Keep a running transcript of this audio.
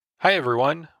Hi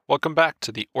everyone, welcome back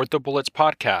to the OrthoBullets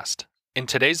podcast. In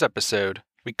today's episode,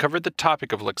 we covered the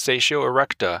topic of Luxatio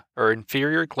erecta, or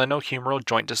inferior glenohumeral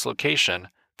joint dislocation,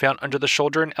 found under the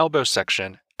shoulder and elbow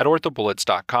section at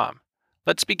orthobullets.com.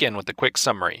 Let's begin with a quick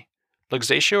summary.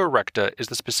 Luxatio erecta is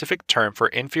the specific term for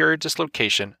inferior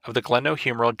dislocation of the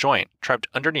glenohumeral joint trapped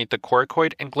underneath the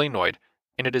coracoid and glenoid,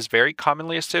 and it is very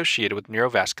commonly associated with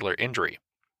neurovascular injury.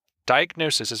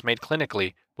 Diagnosis is made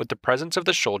clinically with the presence of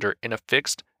the shoulder in a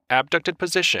fixed, abducted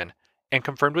position and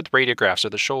confirmed with radiographs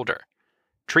of the shoulder.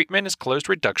 Treatment is closed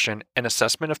reduction and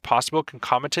assessment of possible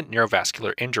concomitant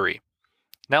neurovascular injury.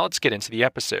 Now let's get into the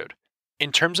episode.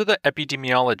 In terms of the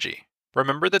epidemiology,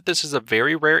 remember that this is a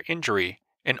very rare injury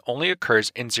and only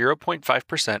occurs in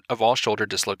 0.5% of all shoulder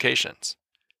dislocations.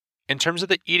 In terms of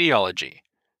the etiology,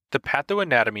 the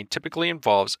pathoanatomy typically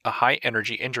involves a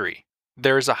high-energy injury.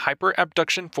 There is a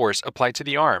hyperabduction force applied to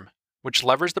the arm, which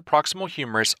levers the proximal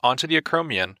humerus onto the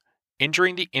acromion,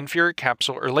 injuring the inferior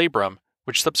capsule or labrum,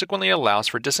 which subsequently allows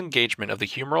for disengagement of the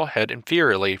humeral head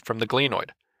inferiorly from the glenoid,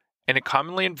 and it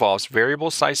commonly involves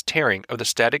variable-sized tearing of the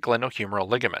static glenohumeral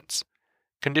ligaments.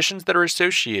 Conditions that are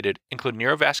associated include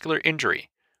neurovascular injury.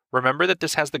 Remember that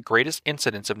this has the greatest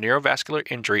incidence of neurovascular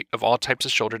injury of all types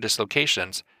of shoulder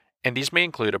dislocations, and these may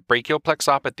include a brachial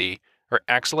plexopathy or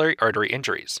axillary artery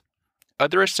injuries.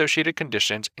 Other associated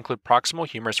conditions include proximal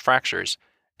humerus fractures,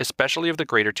 especially of the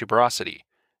greater tuberosity,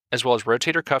 as well as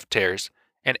rotator cuff tears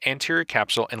and anterior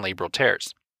capsule and labral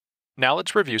tears. Now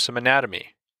let's review some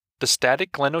anatomy. The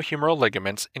static glenohumeral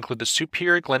ligaments include the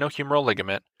superior glenohumeral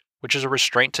ligament, which is a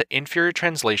restraint to inferior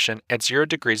translation at 0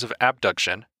 degrees of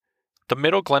abduction, the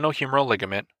middle glenohumeral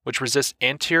ligament, which resists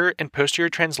anterior and posterior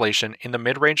translation in the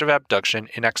mid-range of abduction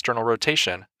in external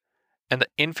rotation, and the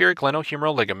inferior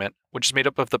glenohumeral ligament, which is made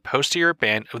up of the posterior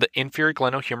band of the inferior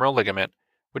glenohumeral ligament,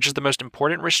 which is the most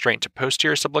important restraint to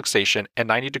posterior subluxation at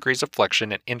 90 degrees of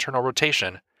flexion and internal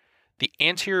rotation, the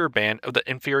anterior band of the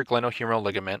inferior glenohumeral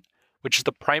ligament, which is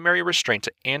the primary restraint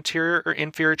to anterior or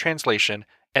inferior translation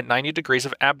at 90 degrees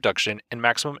of abduction and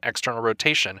maximum external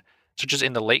rotation, such as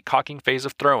in the late cocking phase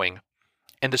of throwing,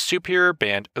 and the superior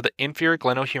band of the inferior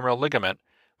glenohumeral ligament,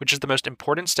 which is the most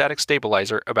important static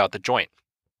stabilizer about the joint.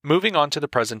 Moving on to the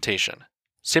presentation.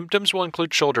 Symptoms will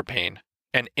include shoulder pain,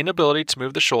 and inability to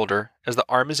move the shoulder as the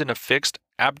arm is in a fixed,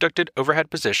 abducted overhead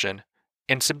position,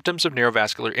 and symptoms of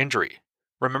neurovascular injury.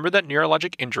 Remember that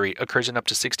neurologic injury occurs in up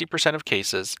to 60% of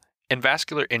cases, and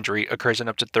vascular injury occurs in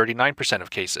up to 39%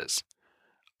 of cases.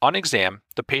 On exam,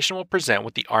 the patient will present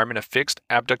with the arm in a fixed,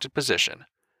 abducted position.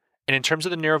 And in terms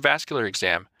of the neurovascular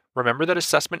exam, remember that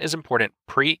assessment is important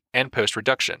pre- and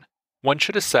post-reduction. One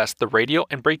should assess the radial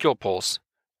and brachial pulse.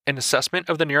 An assessment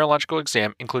of the neurological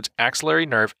exam includes axillary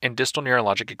nerve and distal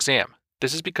neurologic exam.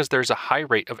 This is because there is a high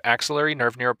rate of axillary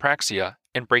nerve neuropraxia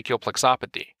and brachial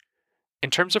plexopathy. In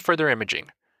terms of further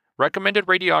imaging, recommended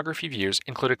radiography views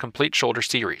include a complete shoulder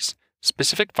series.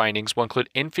 Specific findings will include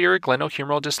inferior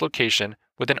glenohumeral dislocation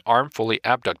with an arm fully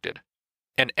abducted.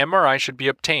 An MRI should be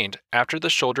obtained after the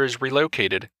shoulder is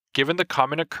relocated, given the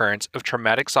common occurrence of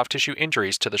traumatic soft tissue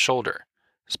injuries to the shoulder.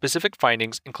 Specific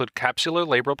findings include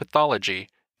capsulolabral pathology,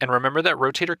 and remember that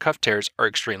rotator cuff tears are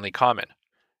extremely common.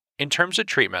 In terms of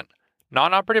treatment,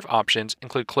 non-operative options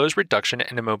include closed reduction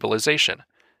and immobilization.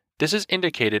 This is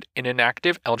indicated in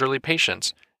inactive elderly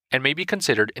patients and may be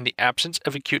considered in the absence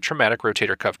of acute traumatic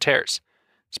rotator cuff tears.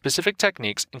 Specific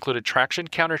techniques include a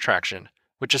traction-countertraction,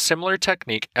 which is a similar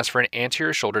technique as for an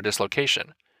anterior shoulder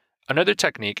dislocation. Another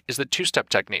technique is the two-step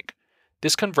technique.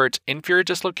 This converts inferior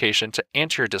dislocation to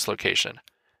anterior dislocation.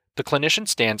 The clinician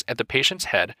stands at the patient's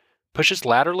head, pushes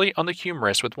laterally on the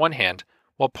humerus with one hand,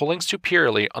 while pulling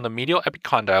superiorly on the medial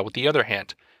epicondyle with the other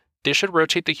hand. This should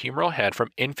rotate the humeral head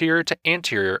from inferior to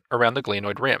anterior around the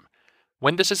glenoid rim.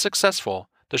 When this is successful,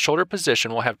 the shoulder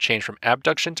position will have changed from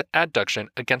abduction to adduction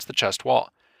against the chest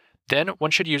wall. Then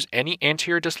one should use any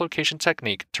anterior dislocation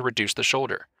technique to reduce the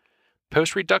shoulder.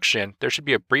 Post-reduction, there should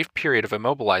be a brief period of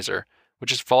immobilizer,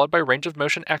 which is followed by range of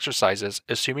motion exercises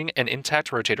assuming an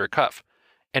intact rotator cuff,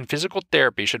 and physical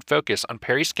therapy should focus on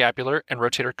periscapular and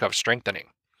rotator cuff strengthening.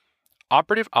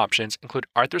 Operative options include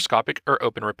arthroscopic or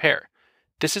open repair.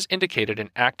 This is indicated in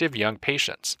active young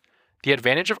patients. The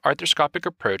advantage of arthroscopic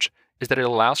approach is that it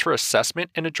allows for assessment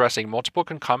and addressing multiple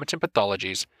concomitant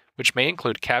pathologies, which may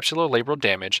include capsulolabral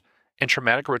damage and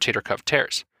traumatic rotator cuff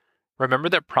tears. Remember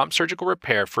that prompt surgical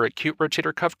repair for acute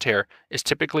rotator cuff tear is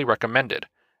typically recommended,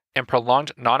 and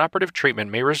prolonged non-operative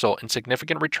treatment may result in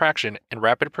significant retraction and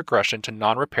rapid progression to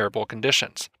non-repairable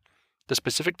conditions. The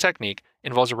specific technique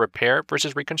involves a repair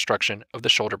versus reconstruction of the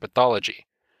shoulder pathology.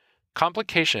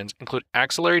 Complications include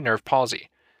axillary nerve palsy.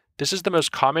 This is the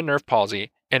most common nerve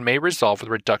palsy and may resolve with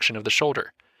reduction of the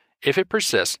shoulder. If it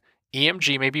persists,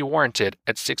 EMG may be warranted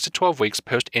at 6 to 12 weeks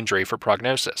post-injury for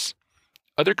prognosis.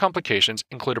 Other complications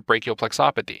include a brachial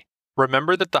plexopathy.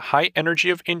 Remember that the high energy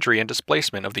of injury and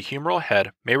displacement of the humeral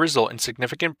head may result in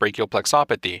significant brachial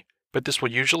plexopathy, but this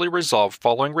will usually resolve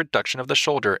following reduction of the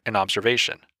shoulder and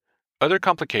observation. Other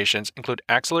complications include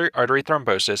axillary artery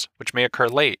thrombosis, which may occur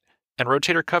late, and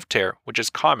rotator cuff tear, which is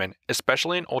common,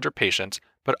 especially in older patients,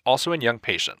 but also in young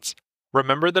patients.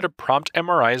 Remember that a prompt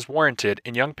MRI is warranted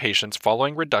in young patients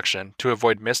following reduction to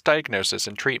avoid misdiagnosis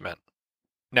and treatment.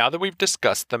 Now that we've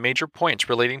discussed the major points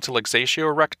relating to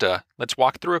Luxatio erecta, let's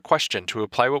walk through a question to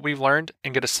apply what we've learned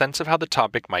and get a sense of how the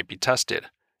topic might be tested.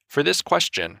 For this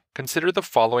question, consider the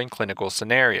following clinical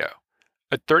scenario.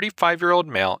 A 35-year-old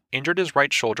male injured his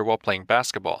right shoulder while playing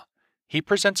basketball. He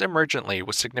presents emergently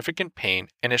with significant pain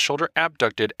and his shoulder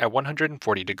abducted at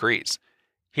 140 degrees.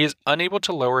 He is unable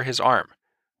to lower his arm.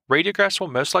 Radiographs will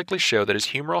most likely show that his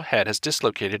humeral head has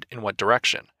dislocated in what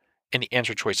direction, and the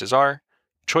answer choices are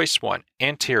Choice 1,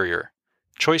 anterior.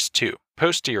 Choice 2,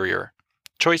 posterior.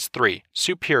 Choice 3,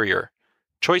 superior.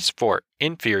 Choice 4,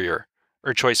 inferior.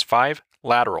 Or choice 5,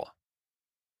 lateral.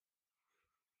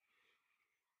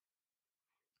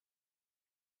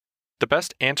 The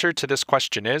best answer to this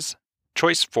question is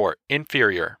choice 4,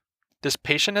 inferior. This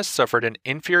patient has suffered an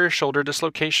inferior shoulder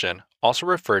dislocation, also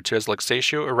referred to as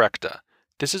Luxatio erecta.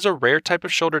 This is a rare type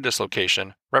of shoulder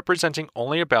dislocation, representing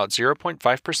only about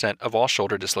 0.5% of all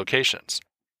shoulder dislocations.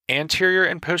 Anterior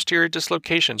and posterior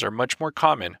dislocations are much more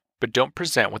common, but don't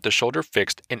present with the shoulder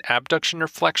fixed in abduction or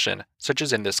flexion, such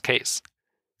as in this case.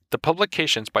 The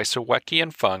publications by Sawecki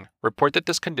and Fung report that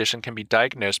this condition can be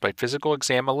diagnosed by physical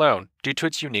exam alone due to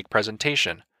its unique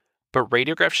presentation, but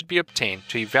radiographs should be obtained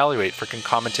to evaluate for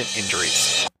concomitant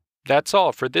injuries. That's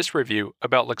all for this review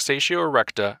about Luxatio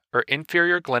erecta, or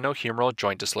inferior glenohumeral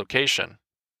joint dislocation.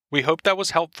 We hope that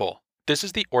was helpful. This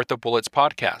is the OrthoBullets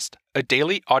podcast, a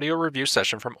daily audio review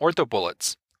session from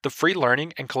OrthoBullets, the free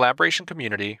learning and collaboration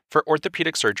community for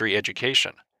orthopedic surgery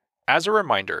education. As a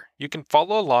reminder, you can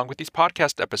follow along with these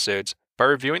podcast episodes by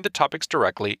reviewing the topics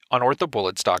directly on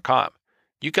orthobullets.com.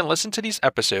 You can listen to these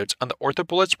episodes on the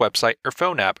OrthoBullets website or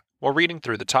phone app while reading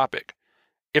through the topic.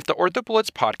 If the OrthoBullets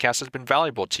podcast has been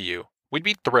valuable to you, we'd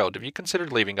be thrilled if you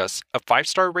considered leaving us a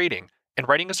 5-star rating and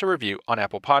writing us a review on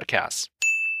Apple Podcasts.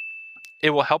 It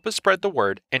will help us spread the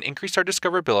word and increase our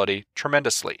discoverability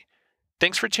tremendously.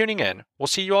 Thanks for tuning in. We'll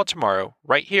see you all tomorrow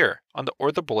right here on the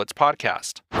OrthoBullets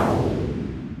podcast.